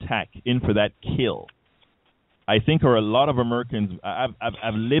that attack, in for that kill. I think a lot of Americans,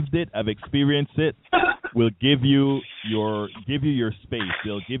 I've lived it, I've experienced it, will give you your space.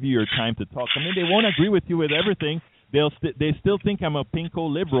 They'll give you your time to talk. I mean, they won't agree with you with everything. They still think I'm a pinko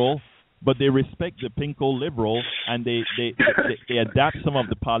liberal, but they respect the pinko liberal, and they adapt some of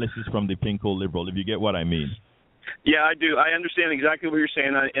the policies from the pinko liberal, if you get what I mean. Yeah, I do. I understand exactly what you're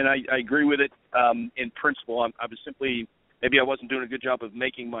saying, and I agree with it in principle. I was simply... Maybe I wasn't doing a good job of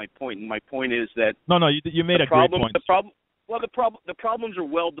making my point, and my point is that you made a great point. The problems are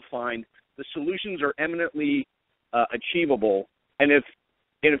well defined. The solutions are eminently achievable, and if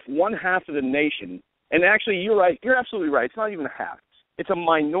one half of the nation, and actually you're right, you're absolutely right. It's not even a half. It's a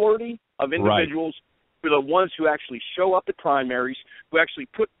minority of individuals who are the ones who actually show up at primaries, who actually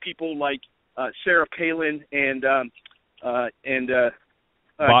put people like Sarah Palin and I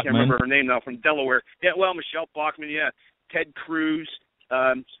can't remember her name now, from Delaware. Yeah, well, Michelle Bachmann, yeah. Ted Cruz,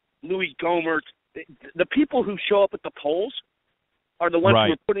 Louis Gohmert, the people who show up at the polls are the ones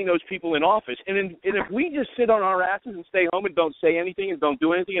who are putting those people in office. And if we just sit on our asses and stay home and don't say anything and don't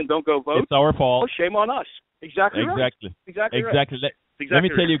do anything and don't go vote, it's our fault. Well, shame on us. Exactly. Right. Let me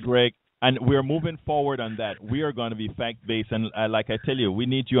tell you, Greg, and we're moving forward on that. We are going to be fact-based, and like I tell you, we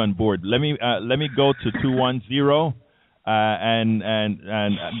need you on board. Let me go to 210. And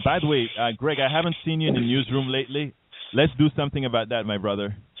by the way, Greg, I haven't seen you in the newsroom lately. Let's do something about that, my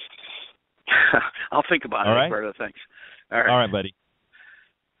brother. I'll think about it, brother. Thanks. All right, buddy.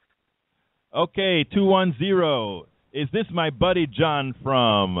 Okay, 210. Is this my buddy John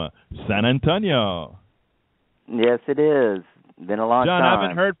from San Antonio? Yes, it is. Been a long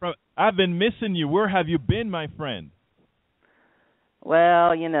time. John, I've been missing you. Where have you been, my friend?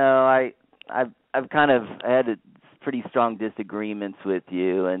 Well, I've kind of had pretty strong disagreements with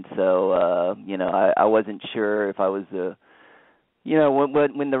you, and so I wasn't sure if I was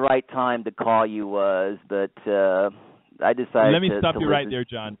when the right time to call you was, but I decided. Let me stop you right there,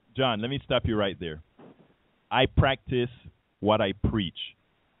 John. John, let me stop you right there. I practice what I preach.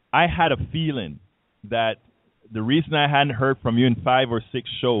 I had a feeling that the reason I hadn't heard from you in 5 or 6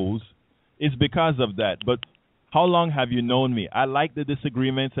 shows is because of that. But how long have you known me? I like the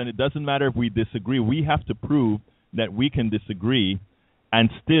disagreements, and it doesn't matter if we disagree. We have to prove that we can disagree and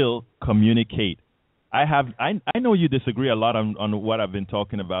still communicate. I know you disagree a lot on what I've been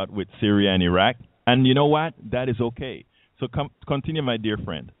talking about with Syria and Iraq, and you know what? That is okay. So continue, my dear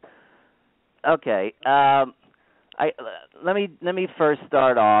friend. Okay. Let me first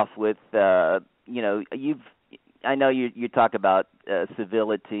start off with I know you talk about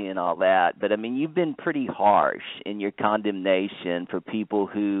civility and all that, but I mean you've been pretty harsh in your condemnation for people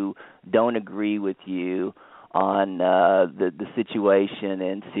who don't agree with you on the situation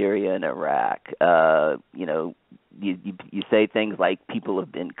in Syria and Iraq. You say things like people have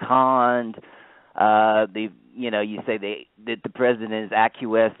been conned. You say that the president is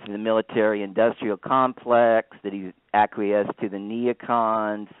acquiesced to the military-industrial complex, that he's acquiesced to the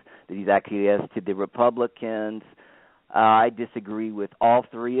neocons, that he's acquiesced to the Republicans. I disagree with all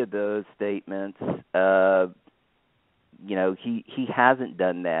 3 of those statements. He hasn't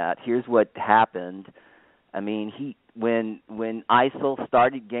done that. Here's what happened. I mean, when ISIL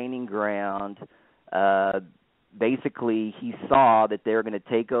started gaining ground, basically he saw that they were going to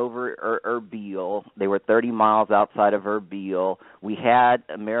take over Erbil. They were 30 miles outside of Erbil. We had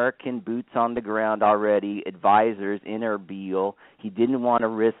American boots on the ground already, advisors in Erbil. He didn't want to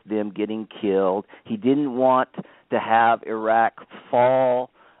risk them getting killed. He didn't want to have Iraq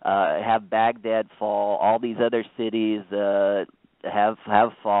fall, have Baghdad fall, all these other cities have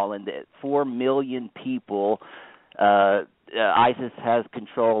fallen. 4 million people. ISIS has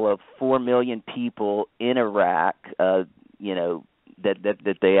control of 4 million people in Iraq.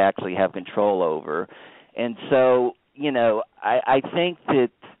 That they actually have control over, and so I think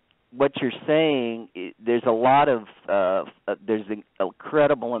that what you're saying, there's a lot of there's an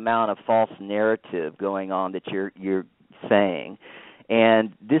incredible amount of false narrative going on that you're saying,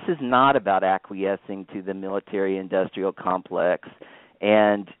 and this is not about acquiescing to the military-industrial complex.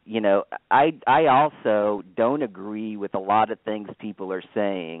 And I also don't agree with a lot of things people are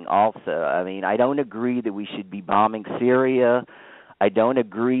saying. Also, I mean, I don't agree that we should be bombing Syria. I don't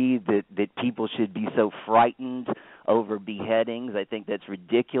agree that people should be so frightened over beheadings. I think that's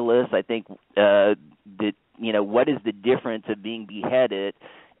ridiculous. I think that what is the difference of being beheaded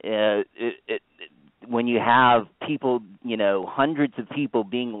when you have people, hundreds of people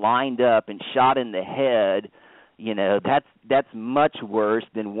being lined up and shot in the head? That's much worse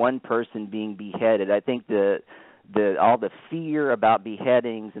than one person being beheaded. I think all the fear about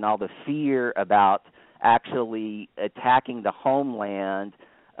beheadings and all the fear about actually attacking the homeland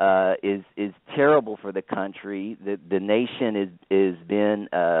is terrible for the country. The nation is been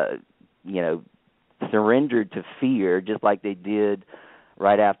surrendered to fear, just like they did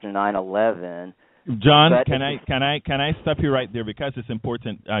right after 9/11. John, can I stop you right there because it's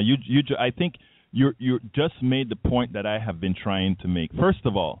important? I think you just made the point that I have been trying to make. First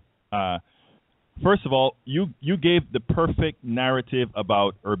of all, you gave the perfect narrative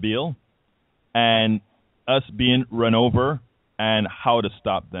about Erbil and us being run over and how to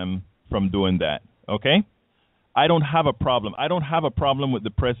stop them from doing that. Okay? I don't have a problem. I don't have a problem with the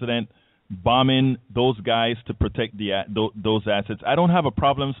president bombing those guys to protect those assets. I don't have a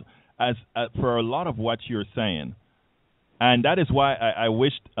problem for a lot of what you're saying. And that is why I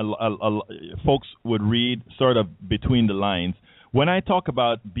wished folks would read sort of between the lines. When I talk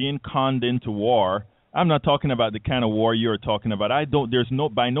about being conned into war, I'm not talking about the kind of war you're talking about.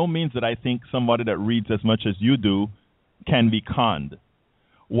 By no means that I think somebody that reads as much as you do can be conned.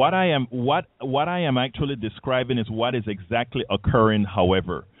 What I am actually describing is what is exactly occurring.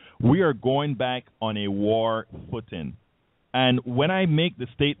 However, we are going back on a war footing. And when I make the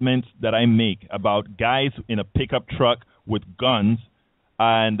statements that I make about guys in a pickup truck with guns,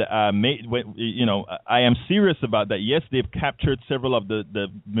 and I am serious about that. Yes, they've captured several of the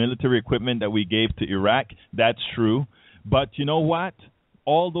military equipment that we gave to Iraq. That's true. But you know what?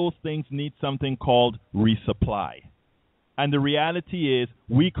 All those things need something called resupply. And the reality is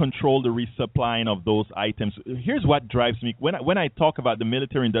we control the resupplying of those items. Here's what drives me. When I talk about the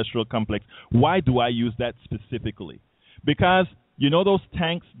military-industrial complex, why do I use that specifically? Because those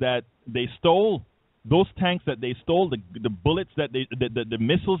tanks that they stole, the bullets the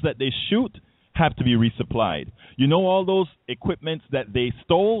missiles that they shoot have to be resupplied. All those equipments that they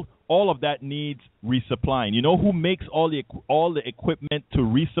stole, all of that needs resupplying. You know who makes all the equipment to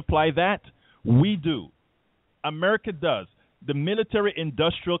resupply that? We do. America does. The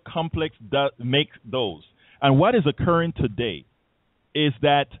military-industrial complex makes those. And what is occurring today is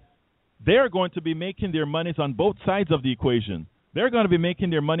that they're going to be making their monies on both sides of the equation. They're going to be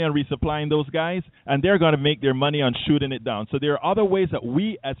making their money on resupplying those guys, and they're going to make their money on shooting it down. So there are other ways that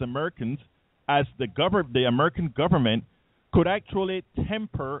we as Americans, as the American government, could actually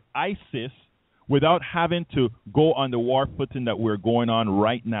temper ISIS without having to go on the war footing that we're going on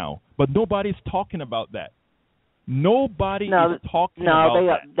right now. But nobody's talking about that. Nobody is talking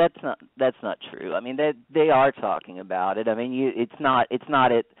about that. That's not true. I mean, they are talking about it. I mean,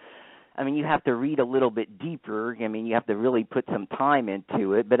 you have to read a little bit deeper. I mean, you have to really put some time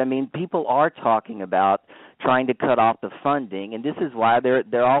into it. But I mean, people are talking about trying to cut off the funding, and this is why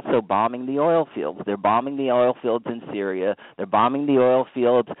they're also bombing the oil fields. They're bombing the oil fields in Syria. They're bombing the oil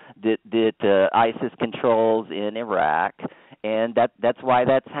fields that ISIS controls in Iraq, and that's why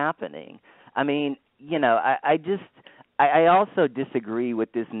that's happening. I mean, I also disagree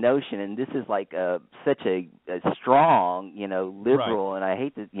with this notion, and this is like such a strong, liberal, right. And I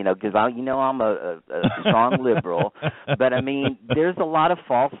hate to, because I'm a strong liberal, but I mean, there's a lot of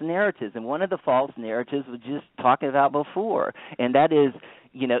false narratives, and one of the false narratives was just talking about before, and that is,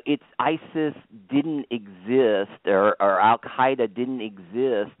 it's ISIS didn't exist or Al Qaeda didn't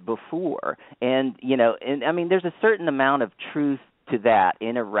exist before, and and I mean, there's a certain amount of truth to that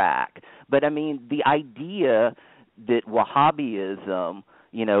in Iraq, but I mean, the idea that Wahhabism,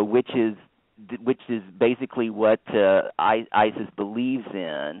 which is basically what ISIS believes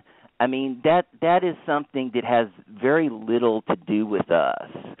in, I mean, that is something that has very little to do with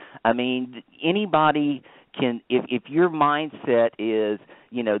us. I mean, anybody if your mindset is,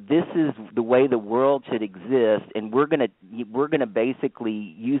 this is the way the world should exist, and we're gonna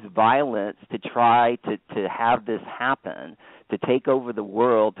basically use violence to try to have this happen, to take over the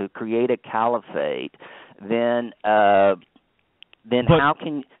world, to create a caliphate, then how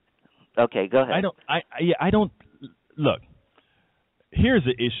can? Okay, go ahead. I don't look. Here's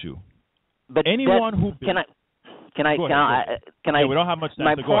the issue. But anyone who can I? We don't have much time.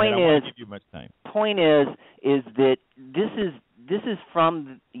 My to point go ahead. I is, won't give you much time. Point is that this is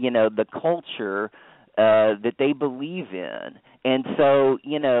from the culture that they believe in, and so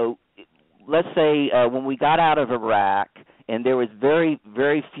let's say when we got out of Iraq, and there was very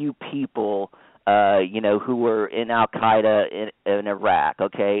very few people who were in Al Qaeda in Iraq,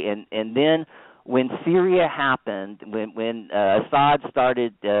 okay, and then when Syria happened, when Assad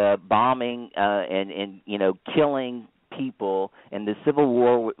started bombing and killing people, and the civil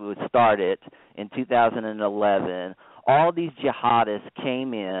war was started in 2011, all these jihadists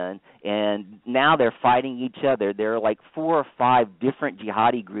came in, and now they're fighting each other. There are like 4 or 5 different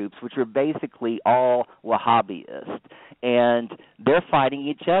jihadi groups, which are basically all Wahhabists, and they're fighting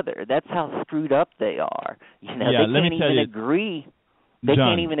each other. That's how screwed up they are. They can't even agree. They John,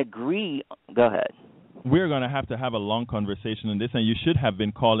 can't even agree. Go ahead. We're going to have a long conversation on this, and you should have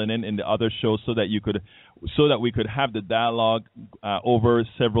been calling in the other shows so that we could have the dialogue over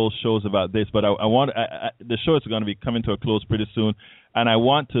several shows about this. But the show is going to be coming to a close pretty soon, and I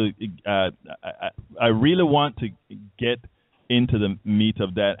really want to get into the meat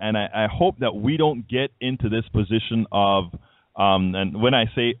of that, and I hope that we don't get into this position of and when I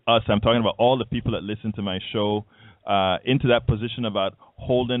say us, I'm talking about all the people that listen to my show. Into that position about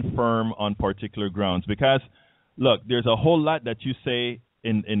holding firm on particular grounds. Because, look, there's a whole lot that you say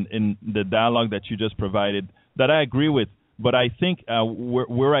in the dialogue that you just provided that I agree with, but I think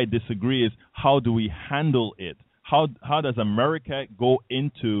where I disagree is how do we handle it? How does America go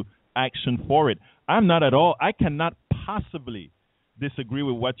into action for it? I cannot possibly disagree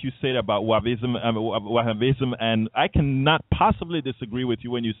with what you said about Wahhabism, and I cannot possibly disagree with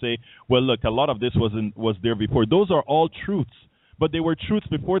you when you say, well, look, a lot of this was there before. Those are all truths, but they were truths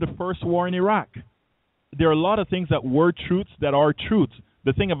before the first war in Iraq. There are a lot of things that were truths that are truths.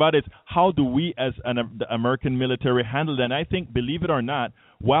 The thing about it is, how do we as the American military handle that? And I think, believe it or not,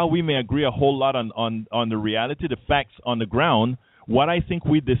 while we may agree a whole lot on the reality, the facts on the ground, what I think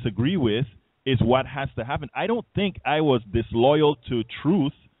we disagree with is what has to happen. I don't think I was disloyal to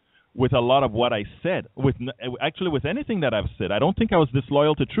truth with a lot of what I said. With anything that I've said, I don't think I was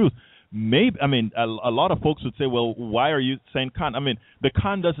disloyal to truth. Maybe a lot of folks would say, well, why are you saying con? The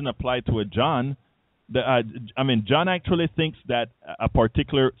con doesn't apply to a John. John actually thinks that a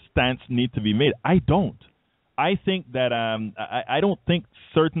particular stance needs to be made. I don't. I think that I don't think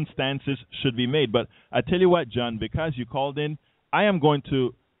certain stances should be made. But I tell you what, John, because you called in, I am going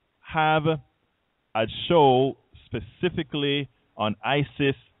to have a show specifically on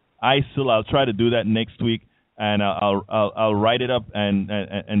ISIL. I'll try to do that next week, and I'll write it up and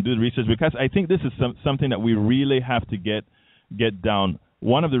do the research, because I think this is something that we really have to get down.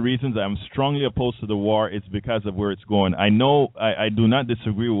 One of the reasons I'm strongly opposed to the war is because of where it's going. I know I do not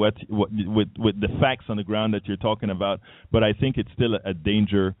disagree with the facts on the ground that you're talking about, but I think it's still a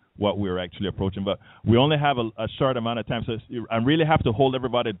danger what we're actually approaching. But we only have a short amount of time, so I really have to hold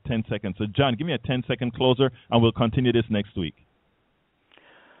everybody to 10 seconds. So, John, give me a 10-second closer, and we'll continue this next week.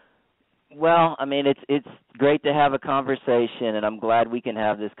 Well, it's great to have a conversation, and I'm glad we can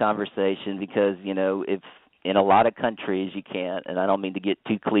have this conversation because, if in a lot of countries you can't, and I don't mean to get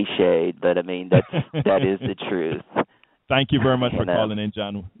too cliched, but that is the truth. Thank you very much for calling in,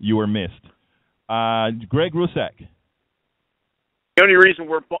 John. You were missed. Greg Rusak. The only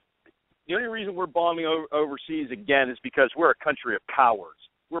reason we're bombing overseas again is because we're a country of cowards.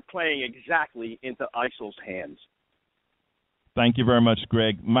 We're playing exactly into ISIL's hands. Thank you very much,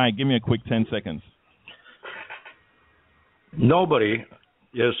 Greg. Mike, give me a quick 10 seconds. Nobody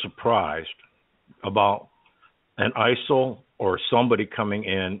is surprised about an ISIL or somebody coming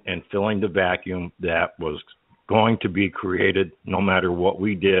in and filling the vacuum that was going to be created no matter what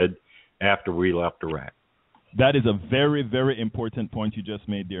we did after we left Iraq. That is a very, very important point you just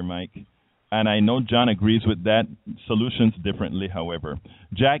made there, Mike. And I know John agrees with that. Solutions differently, however.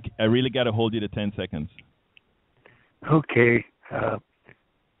 Jack, I really got to hold you to 10 seconds. Okay. As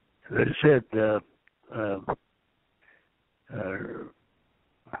I said,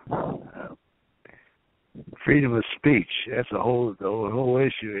 freedom of speech. That's the whole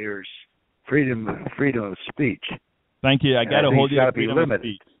issue here is freedom of speech. Thank you. I got to hold you to freedom of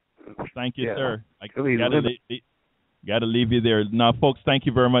limited. speech. Thank you, sir. I got to leave you there. Now, folks, thank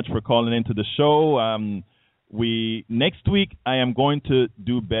you very much for calling into the show. Next week I am going to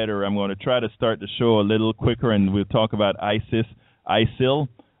do better. I'm going to try to start the show a little quicker, and we'll talk about ISIL.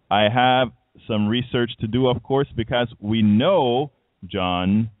 I have some research to do, of course, because we know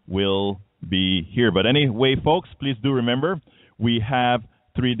John will be here. But anyway, folks, please do remember, we have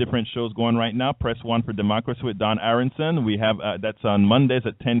 3 different shows going right now. Press 1 for Democracy with Don Aronson. We have that's on Mondays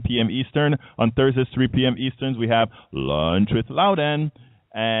at 10 p.m. Eastern. On Thursdays, 3 p.m. Eastern, we have Lunch with Loudon.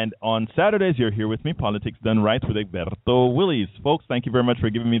 And on Saturdays, you're here with me, Politics Done Right with Egberto Willies. Folks, thank you very much for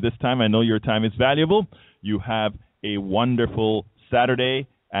giving me this time. I know your time is valuable. You have a wonderful Saturday.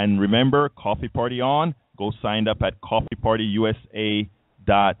 And remember, Coffee Party on. Go sign up at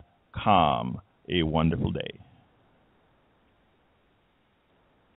coffeepartyusa.com. A wonderful day.